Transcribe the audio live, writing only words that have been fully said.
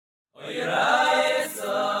Okay,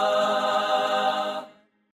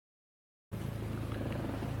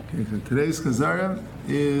 so today's Chazara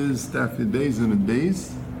is Daf Yud Beis and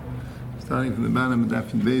Beis, starting from the bottom of Daf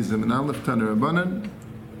Yud Beis and Aleph Tana Rabbanan,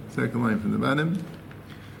 second line from the bottom.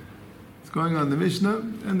 It's going on the Mishnah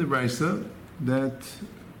and the Brisa that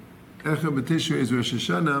Echa B'Tishrei is Rosh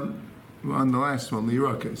Hashanah on the last one, the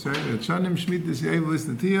Yerakos, right? Shanim Shmitas Yevelis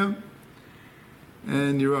Natiyah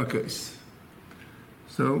and Yerakos.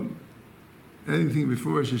 So anything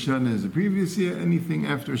before Rosh Hashanah is the previous year, anything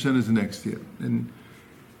after Rosh Hashanah is the next year. And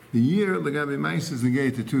the year, Lagabe Meiser, is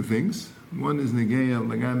negated to two things. One is Negea,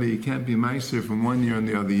 Lagabe, you can't be Meiser from one year on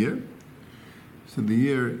the other year. So the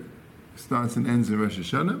year starts and ends in Rosh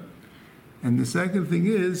Hashanah. And the second thing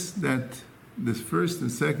is that this first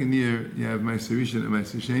and second year, you have Meiser Rishon and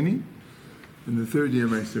Meiser Sheni. And the third year,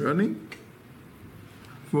 Meiser Ani.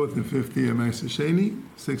 Fourth and fifth year, Meiser Sheni.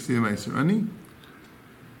 Sixth year, Meiser Ani.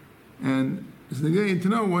 And it's negated to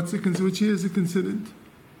know which year is it considered.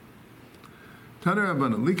 Tana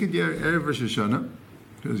Rabbana, Likit Yer Erev Rosh Hashanah,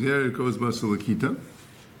 because Yer goes Basal Lakita.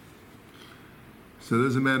 So it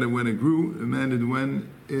doesn't matter when it grew, it mattered when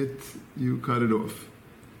you cut it off.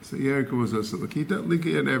 So Yer goes Basal Lakita, Likit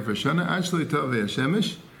Yer Erev Rosh Hashanah, Actually Tavei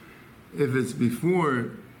Hashemesh, if it's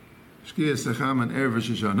before Shkia Sacham and Erev Rosh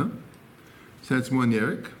Hashanah, so that's one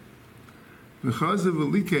Yerik. V'chazav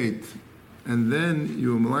Likit, and then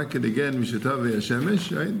you will malak it again, Mishatavei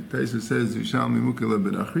Hashemesh, right? Taisa says, Yishal Mimukila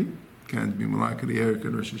Ben Achri. Can't be malak the Erik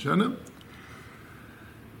and Rosh Hashanah.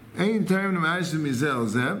 Ein time Ma'aseh Mizel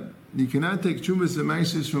Zeb. You cannot take Chumas and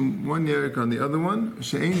Ma'aseh from one Erik on the other one.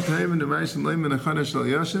 She'ein time Ma'aseh Leiman Achadash Al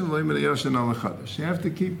Yashin, Leiman Yashin Al Achadash. You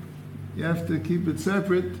have to keep it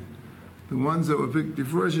separate. The ones that were picked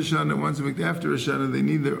before Rosh Hashanah, the ones that were picked after Rosh Hashanah, they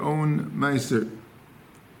need their own Ma'aser.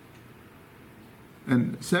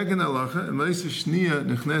 And second halacha, Ma'aser Shniya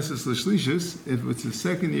Nechneses L'Shlishis, if it's the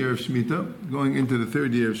second year of Shemitah, going into the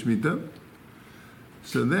third year of Shemitah,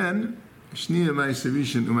 so then Shniya Ma'aser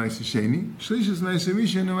Rishon U'Ma'aser Sheni, Shlishis Ma'aser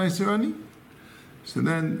Rishon U'Ma'aser Ani. So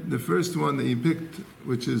then the first one that you picked,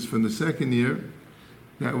 which is from the second year,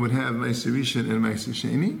 that would have Ma'aser Rishon and Ma'aser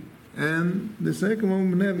Sheni, and the second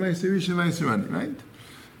one would have Ma'aser Rishon and Ma'aser Ani, right?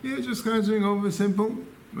 Yeah, just conjuring over simple.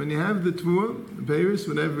 When you have the Tvua, the Peiros,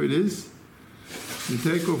 whatever it is, you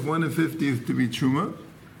take off 1 1/50th to be Truma.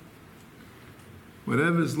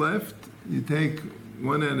 Whatever's left, you take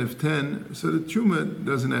 1 out of 10. So the Truma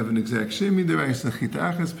doesn't have an exact share. Midaraisa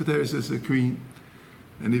Chitachas, Pateris is a Kri.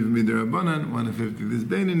 And even Midarabanan, 1 1/50th is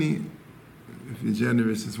Beinani. If you're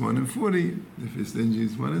generous, it's 1 40. If you're stingy,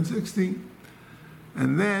 it's 1 60.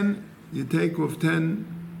 And then you take off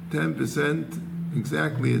 10%,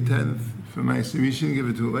 exactly a tenth from Ma'aser Rishon, give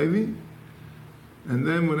it to a Levi. And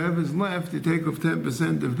then whatever's left, you take off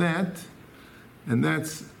 10% of that, and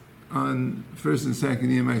that's on first and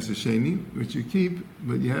second year Ma'aser Sheni, which you keep,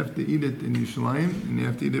 but you have to eat it in Yerushalayim, and you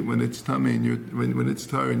have to eat it when it's tamei when it's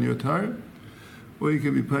tar in your tar, or you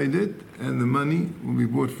can be paid it, and the money will be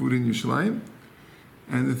bought food in Yerushalayim.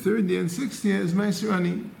 And the third year and sixth year is Ma'aser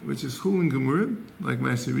Ani, which is Chulin Gemurim, like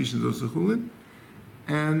Ma'aser Rishon is also Chulin,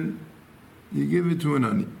 and you give it to an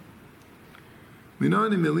Ani.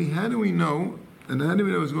 Minani Mili, how do we know? And how do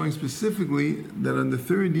we know it's going specifically that on the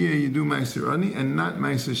third year you do Ma'aser Ani and not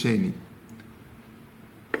Ma'aser Sheni?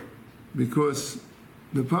 Because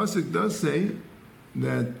the pasuk does say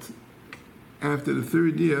that after the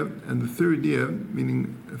third year, and the third year,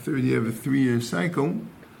 meaning a third year of a 3-year cycle,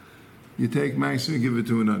 you take Ma'aser and give it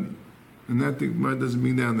to an Ani. And that the Gemara doesn't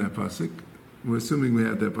bring down that pasuk. We're assuming we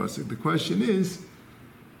have that pasuk. The question is,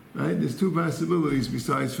 right? There's two possibilities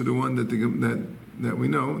besides for the one that we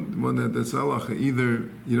know, the one that's halacha. Either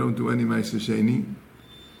you don't do any Ma'aser Sheni,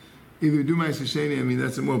 either you do Ma'aser Sheni, I mean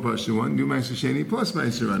that's a more pashut one, do Ma'aser Sheni plus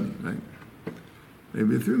Ma'aser Ani, right?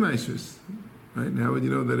 Maybe 3 Ma'asers, right? How would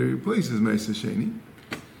you know that it replaces Ma'aser Sheni?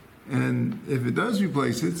 And if it does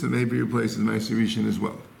replace it, so maybe it replaces Ma'aser Rishon as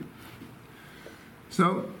well.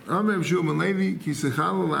 So, Amr Shulman Levi, Ki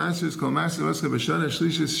Sechalo La'aser is called Ma'aser Oscha B'Shana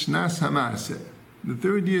Shlishis Shnas HaMa'aser. The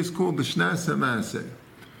third year is called the Shnas HaMa'aser.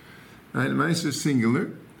 Right, Ma'aser is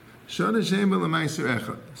singular. Shana Shema LaMa'aser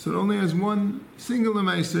Echad. So it only has one singular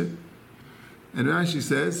Ma'aser. And Rashi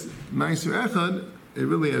says, Ma'aser Echad, it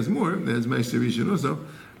really has more. There's Ma'aser Rishon also.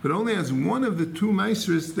 But it only has one of the 2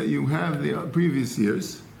 Ma'aseres that you have the previous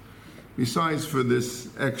years, besides for this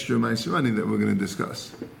extra Ma'aser Ani that we're going to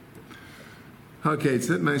discuss. Okay, it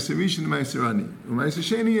said Ma'aser Rishon and Ma'aser Ani. Ma'aser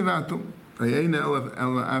Sheni Yevatel. When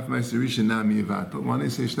they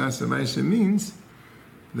say Shnas HaMa'aser means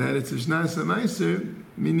that it's a Shnas HaMa'aser,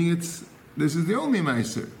 meaning this is the only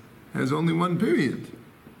Ma'aser, has only one period.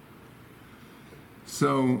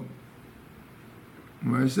 So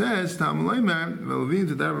where it says, that's a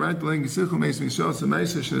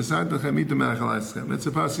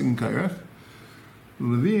pasuk in Kairach. The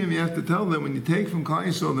Leviim, you have to tell them, when you take from Klal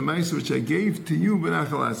Yisrael the Meiser which I gave to you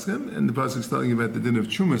b'nachal aschem, and the pasuk is telling you about the din of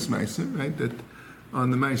Trumas Meiser, right? That on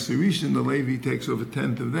the Meiser Rishon, the Levi takes over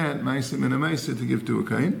 1/10 of that Meiser and a Meiser to give to a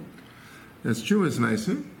Kain. That's Trumas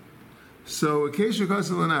Meiser. So a kesher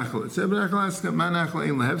kasav l'nachal. It said b'nachal aschem, ma nachal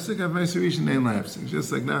ein lehefsik, have Meiser Rishon ein lehefsik.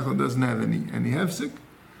 Just like nachal doesn't have any hefsik,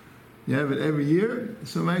 you have it every year.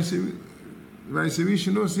 So Meiser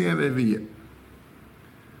Rishon also you have every year.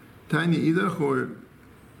 Tanya idach, or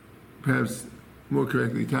perhaps more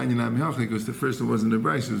correctly, Tanya Namihachi, because the first one wasn't a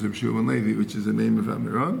Bryce, it was Reb Shimon Levi, which is the name of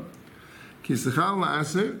Aharon. Kisachal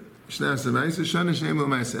la'aser, shnasa ma'aser, shana shem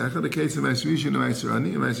l'ma'aser echad, the case of Ma'aser Rishon Ma'aser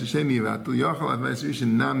Ani, Ma'aser Sheni Yivatul, Yachal of Ma'aser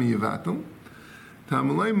Rishon Nami Yivatul,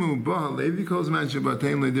 Tamulaymu Baha Levi, calls man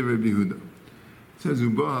Shabbatein Le'div Rabbi Yehuda. It says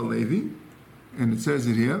Ubaha Levi, and it says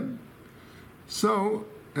it here. So,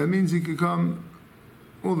 that means he could come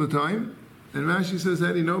all the time. And Rashi says,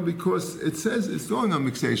 how do you know? Because it says it's going on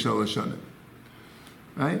Miksei Shalosh Shanim.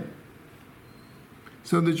 Right?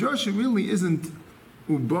 So the drasha really isn't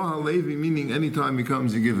Ubaha Levi, meaning any time he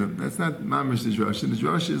comes, you give him. That's not Mamish the drasha. The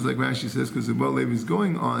drasha is like Rashi says, because Ubaha Levi is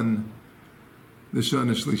going on the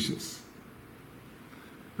Shana Shlishis.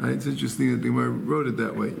 Right? It's interesting that the Gemara wrote it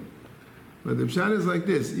that way. But the Pshat is like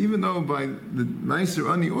this. Even though by the Meiser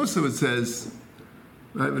Ani also it says,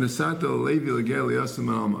 right, V'nesato Levi l'ger li'asum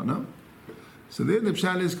almana. So there the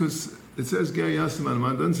Pshat is because it says Ger Yasim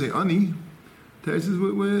Alman, doesn't say Ani. It says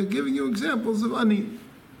we're giving you examples of Ani.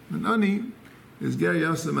 And Ani is Ger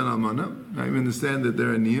Yasim and Almana. Now you understand that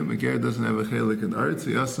they're Aniyim. A Ger doesn't have a Chelik in Art,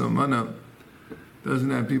 so Yasim Almana doesn't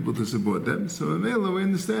have people to support them. So in Mela we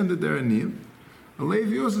understand that they're Aniyim. A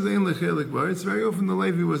Levi also is Ein Lechelik B'Aretz. Very often the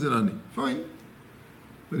Levi was an Ani. Fine.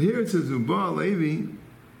 But here it says Uba Levi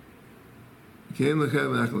Kein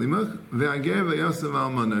Lechelik V'Achalimach V'Ager V'Yasim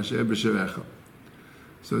Almana She'er B'Sherecha.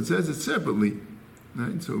 So it says it separately,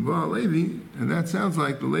 right? So Baal Levi, and that sounds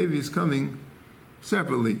like the Levi is coming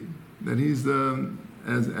separately. That he's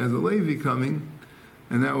as a Levi coming,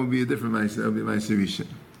 and that will be a different Meiser. That will be Meiser Rishon.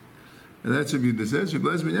 And that's what Yehuda says.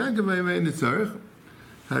 Sheblas ben Yaakov v'yimei nitzarich.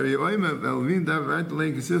 Hari oima v'alvin dav v'at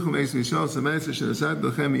l'lein kisichu meis mishal s'meiser shenasat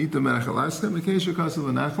d'chem ito menachal aschem v'keishu kasu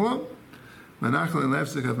l'nachalo menachal and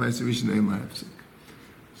lefsik of Meiser Rishon ein lefsik.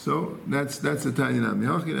 So that's the Tanya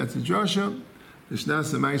Namihachi. That's a drasha. The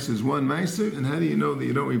Shnasa Meiser is one Meiser, and how do you know that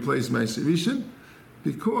you don't replace Meiser Rishon?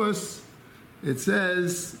 Because it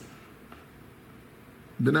says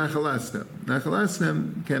B'nachal Aschem. Nachal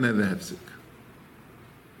Aschem can't have a hefsik.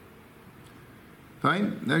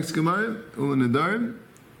 Fine. Next Gemara, Ula Nedarim.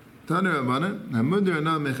 Tana Rabbana, Hamudar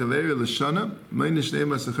Anah Mechaveir L'Shana, Meinish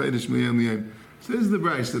Ne'ema S'chaydish Miyam Liyam. So this is the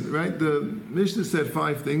Bryce, right? The Mishnah said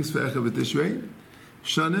 5 things for Echav Tishrei.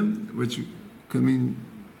 Shanim, which could mean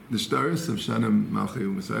the stars of Shanim Malchei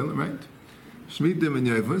U'Masayla, right? Shmitim and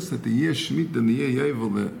Yevos, that the year Shmitim, the year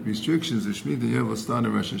Yevel, the restrictions of Shmitim and Yevel start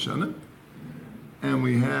in Rosh Hashanah. And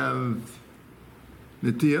we have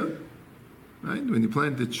Netiyah, right? When you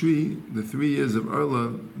plant the tree, the 3 years of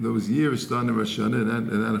Arla, those years start in Rosh Hashanah,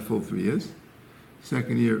 and not a full 3 years.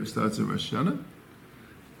 Second year starts in Rosh Hashanah.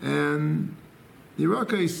 And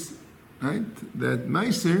Yerakais, right? That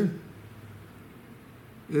Meiser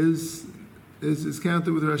is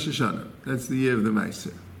counted with Rosh Hashanah. That's the year of the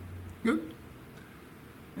Meiser. Good.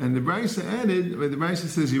 And the Brisa added, where the Brisa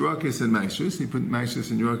says Yerakis and Meisers, he put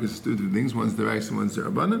Meisers and Yerakis as 2 different things. One's the Brisa and one's the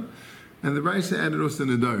Rabbanan. And the Brisa added also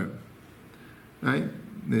Nedarim. Right?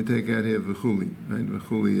 They take out here V'chuli. Right?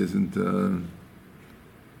 V'chuli isn't so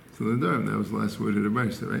Nedarim. That was the last word of the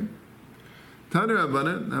Brisa, right? Tana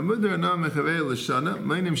Rabbanan, Hamudar Anah Mechaveir L'Shana,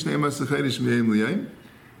 Meinim Shnei Masach Chedesh Miyam Liyam.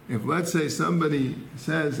 If, let's say, somebody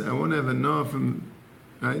says, I want to have a Nah from,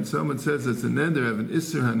 right? Someone says it's a neder, have an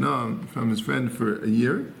Isser Hana from his friend for a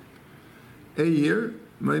year,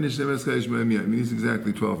 means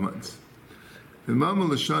exactly 12 months. The Mama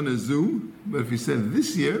L'Shana Zu, but if he said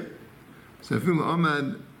this year, so if it's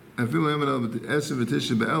Erev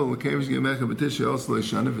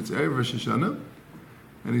Rosh Hashanah,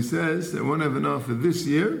 and he says, I want to have an Nah for this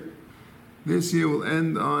year will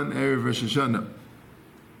end on Erev Rosh Hashanah.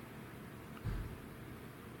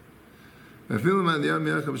 You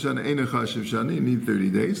need 30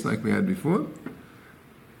 days, like we had before.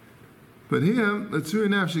 But here,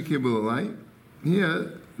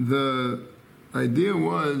 here, the idea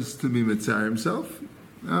was to be Mitzar himself,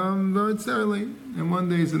 and 1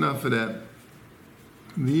 day is enough for that.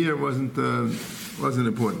 The year wasn't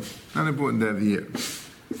important. Not important to have the year.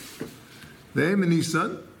 The aim in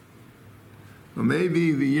Nisan, Well,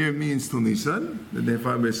 maybe the year means till Nisan, that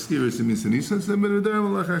therefore by Skiris it means to Nisan. So, but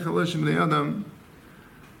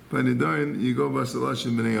by Nidarim, you go by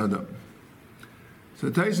Salashim B'nei Adam. So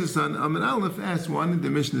Taisa's son, Amin Aleph asked, why did the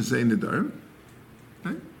Mishnah say Nidarim?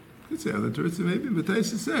 Right? Could say other Torahs maybe, but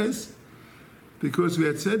Taisa says, because we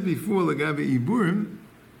had said before, Lagavi Iburim,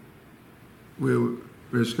 where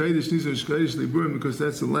Rosh Chodesh Nisan, Rosh Chodesh Iburim, because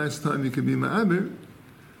that's the last time you can be Ma'aber,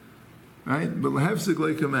 right? But Lahafsik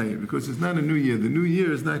Leikamayim, because it's not a new year. The new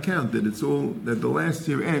year is not counted. It's all that the last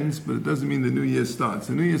year ends, but it doesn't mean the new year starts.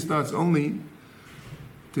 The new year starts only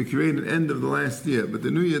to create an end of the last year, but the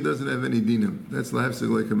new year doesn't have any dinim. That's Lahafsik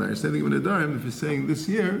Leikamayim. Same thing with Nidarim, if you're saying this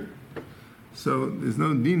year, so there's no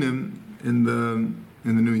dinim in the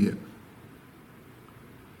new year.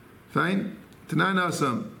 Fine? Tanan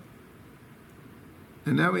Asam.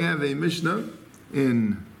 And now we have a Mishnah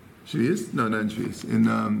in Shvius, no, not in Shvius, in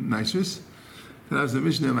Maishus. That was a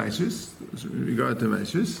Mishnah in Maishus, in regard to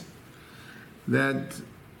Maishus, that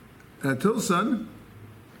Tilson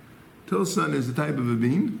is a type of a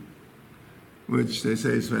bean, which they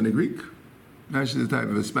say is fenugreek. Actually, the type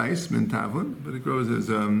of a spice, mintavlin, but it grows as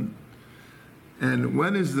and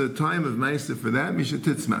when is the time of Maisa for that? Misha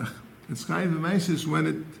Titzmach. It's kind of Maishus when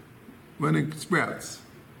it sprouts,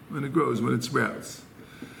 when it grows, when it sprouts.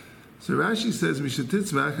 So Rashi says Misha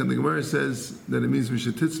Titzmach, and the Gemara says that it means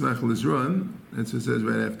Misha Titzmach Lizron. That's what it says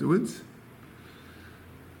right afterwards.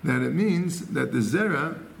 That it means that the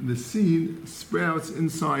zera, the seed, sprouts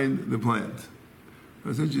inside the plant.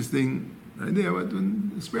 That's an interesting idea.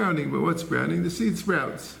 When sprouting, but what's sprouting? The seed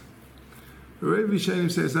sprouts. Rabbi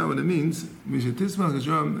Shainim says that's what it means. Misha Titzmach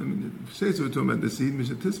Lizron. I mean, says we're talking about the seed.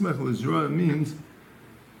 Misha Titzmach Lizron means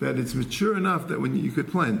that it's mature enough that when you could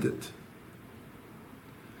plant it.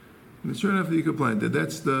 Mature enough that you could plant it.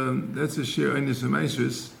 That's a share in the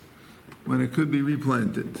when it could be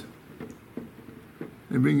replanted.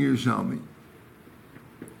 They bring you Yerushalmi.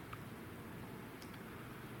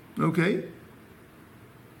 Okay.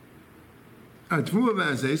 So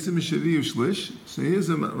here's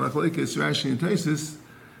a machlekes Rashi and Taisus.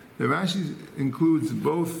 The Rashi includes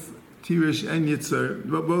both Tirish and Yitzhar,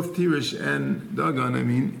 both Tirish and Dagan,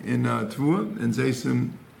 in Tvua and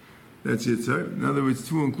Zaysim, that's Yitzhar. In other words,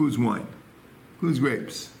 Tvua includes wine, includes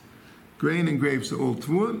grapes. Grain and grapes are all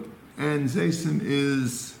Tvua, and Zaysim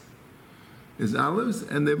is olives,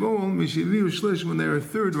 and they're all Mishiliu Shlish when they're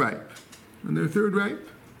third ripe. When they're third ripe.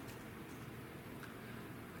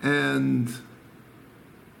 And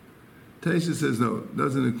Taisha says no, it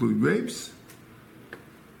doesn't include grapes,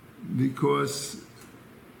 because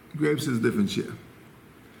grapes is a different share.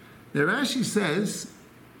 Now Rashi says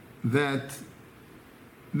that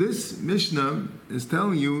this Mishnah is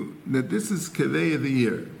telling you that this is Kaveh of the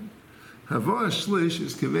year. Havah Shlish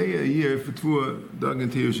is Kaveh a year for Tvua, Dagan,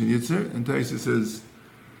 Tirish, and Yitzhar, and Taisa says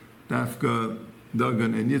Dafka,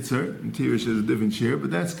 Dagan, and Yitzhar, and Tirish is a different share,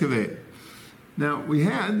 but that's Kaveh. Now we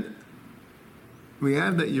had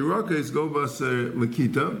that Yeraka is go basa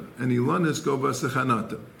Lakita and Ilana is go basa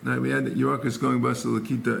Chanata. Now we had that Yeraka is going basa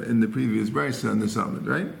Lakita in the previous brisa on the summit,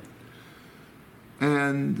 right?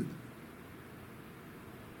 And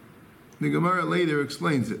the Gemara later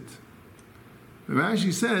explains it.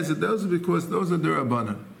 Rashi says that those are because those are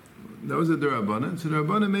Durabana. Those are Durabana. So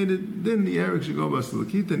Durabana made it, then the Eric should go basa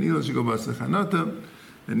Lakita, and Ilan should go basa Chanata,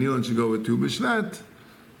 and Ilan should go with Tu B'Shvat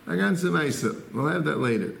against the Maisa. We'll have that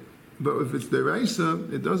later. But if it's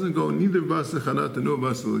deraisa, it doesn't go neither basa chanata nor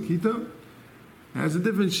basa lakita. It has a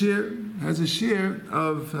different share, has a share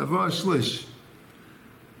of havah shlish.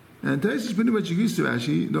 And Tais is pretty much used to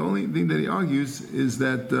Rashi. The only thing that he argues is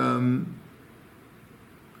that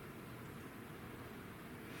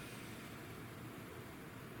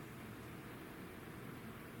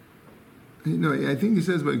I think he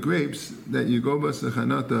says by grapes that you go basa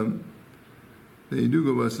chanata, that you do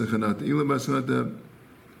go basa chanata, ila basa chanata,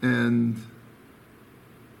 and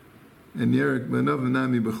Yerek Banav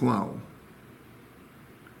Nami Bechlal.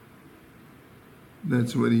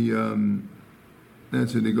 That's what he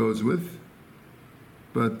goes with.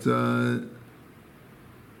 But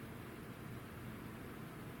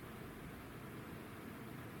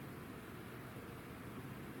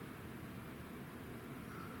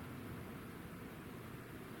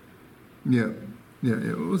yeah.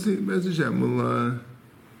 We'll see. Bez Hashem,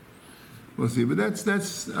 we'll see, but that's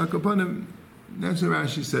Akapanim. That's what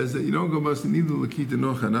Rashi says, that you don't go basa neither Lakita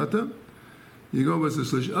nor Chanata. You go basa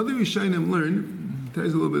Shlish. Other Rishonim learn,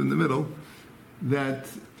 ties a little bit in the middle, that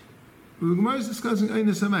the Gemara is discussing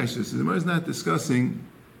Einis HaMaishus. The Gemara is not discussing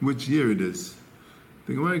which year it is.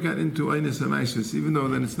 The Gemara got into Einis HaMaishus, even though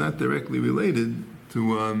then it's not directly related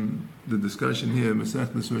to the discussion here,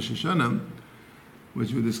 Masechtas Rosh Hashanah.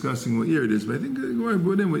 which we're discussing what year it is. But I think the Gemara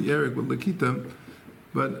brought in with Yerek, with Lakita,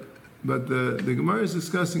 but the Gemara is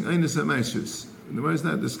discussing Einis HaMaishus. The Gemara is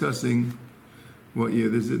not discussing what year.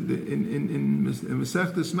 There's in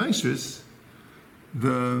Masechtas Maishus,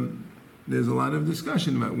 there's a lot of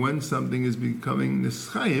discussion about when something is becoming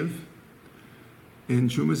Nischayev in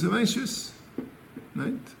Trumas HaMaishus,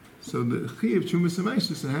 right? So the Chayev Trumas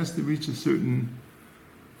HaMaishus, it has to reach a certain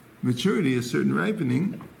maturity, a certain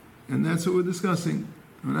ripening, and that's what we're discussing.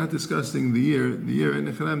 We're not discussing the year in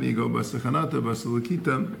Nechanam, you go Basachanata,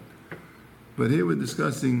 Basalakita, but here we're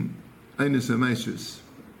discussing Einis HaMaishus.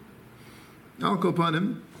 I'll call upon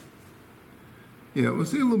him. Yeah, we'll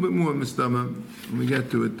see a little bit more Mistama when we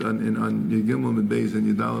get to it on Yigimel and Beis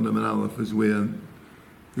and Yidal and Aleph, is where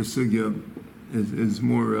the sugya is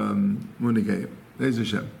more negayim. There's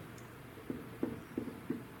Hashem.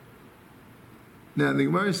 Now the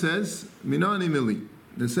Gemara says, Minani Mili.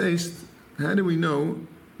 The says, how do we know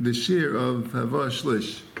the shear of Havah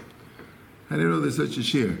Shlish? How do you know there's such a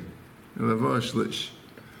shear of Havah Shlish?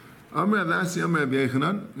 Amr Avasi, Amr Rabbi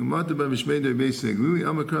Yechanan, Umata B'Mishmei Rabbi Seglili,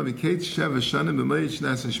 Amr Kravi Kate Shav Hashanah B'Mayit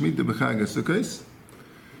Shnas Hashmita B'Chag HaSukkos.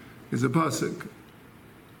 Is a pasuk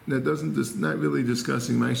that not really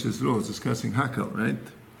discussing Maishas at all. It's discussing Hakal, right?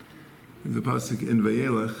 There's a pasuk in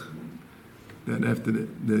Vayelach that after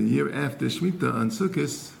the year after Shemitah on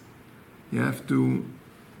Sukkos, you have to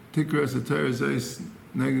Tikras HaTorah Zeis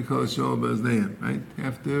Neged Kol Shol B'Azneim, right?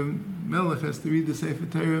 After Melech has to read the Sefer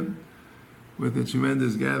Torah with a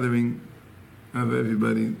tremendous gathering of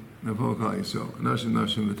everybody, of whole Klal Yisrael,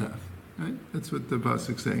 Nashim V'Taf, right? That's what the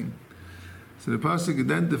pasuk's saying. So the pasuk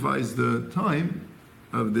identifies the time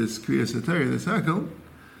of this Kriyas HaTorah, this Hakal,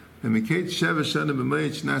 and Mikate Sheva Shanim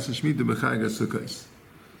B'Mayit Shnas Hashmita B'Chag HaSukkos.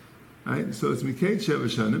 Right? So it's Mikate Sheva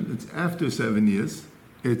Shanim, it's after 7 years,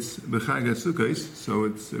 it's B'Chag HaSukkos, so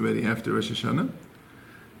it's already after Rosh Hashanah,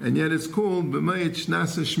 and yet it's called B'Mayit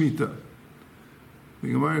Shnas Hashmita. The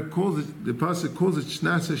Gemara calls it, the pasuk calls it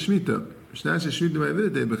Shnas Hashmita. Shnas Hashmita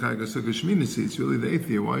Ma'avidah B'Chag HaSukkos Shminasi. It's really the 8th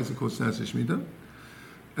year. Why is it called Shnas Hashmita?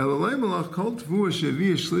 Elalei Malach Kol Tvu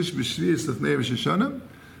Shevi Shlish B'Shvius Lefnei Rosh Hashanah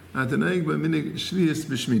Atanaig B'Minig Shvius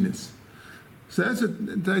B'Shminis. So that's what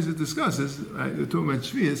Taisa discusses. Right? We're talking about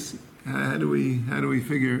Shvius. How do we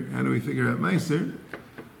figure out Meiser?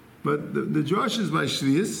 But the Josh is by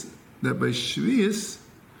Shvius, that by Shvius,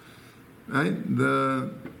 right,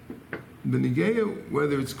 the Negeya,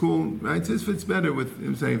 whether it's called, right, it fits better with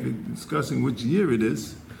him saying, if you're discussing which year it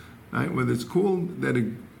is, right, whether it's called that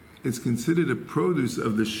it's considered a produce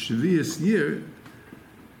of the Shvius year.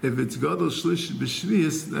 If it's Gadol Shlish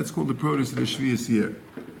B'Shvius, that's called the produce of the Shvius year.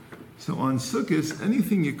 So on Sukkos,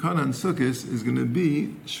 anything you cut on Sukkos is going to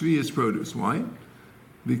be Shvius produce. Why?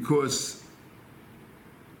 Because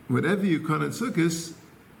whatever you cut on Sukkos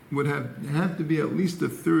would have to be at least a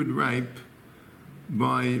third ripe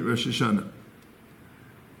by Rosh Hashanah.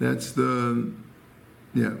 That's the,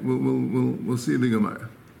 yeah, we'll see the Gemara.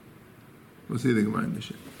 We'll see the Gemara in the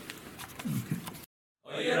Shit. Okay.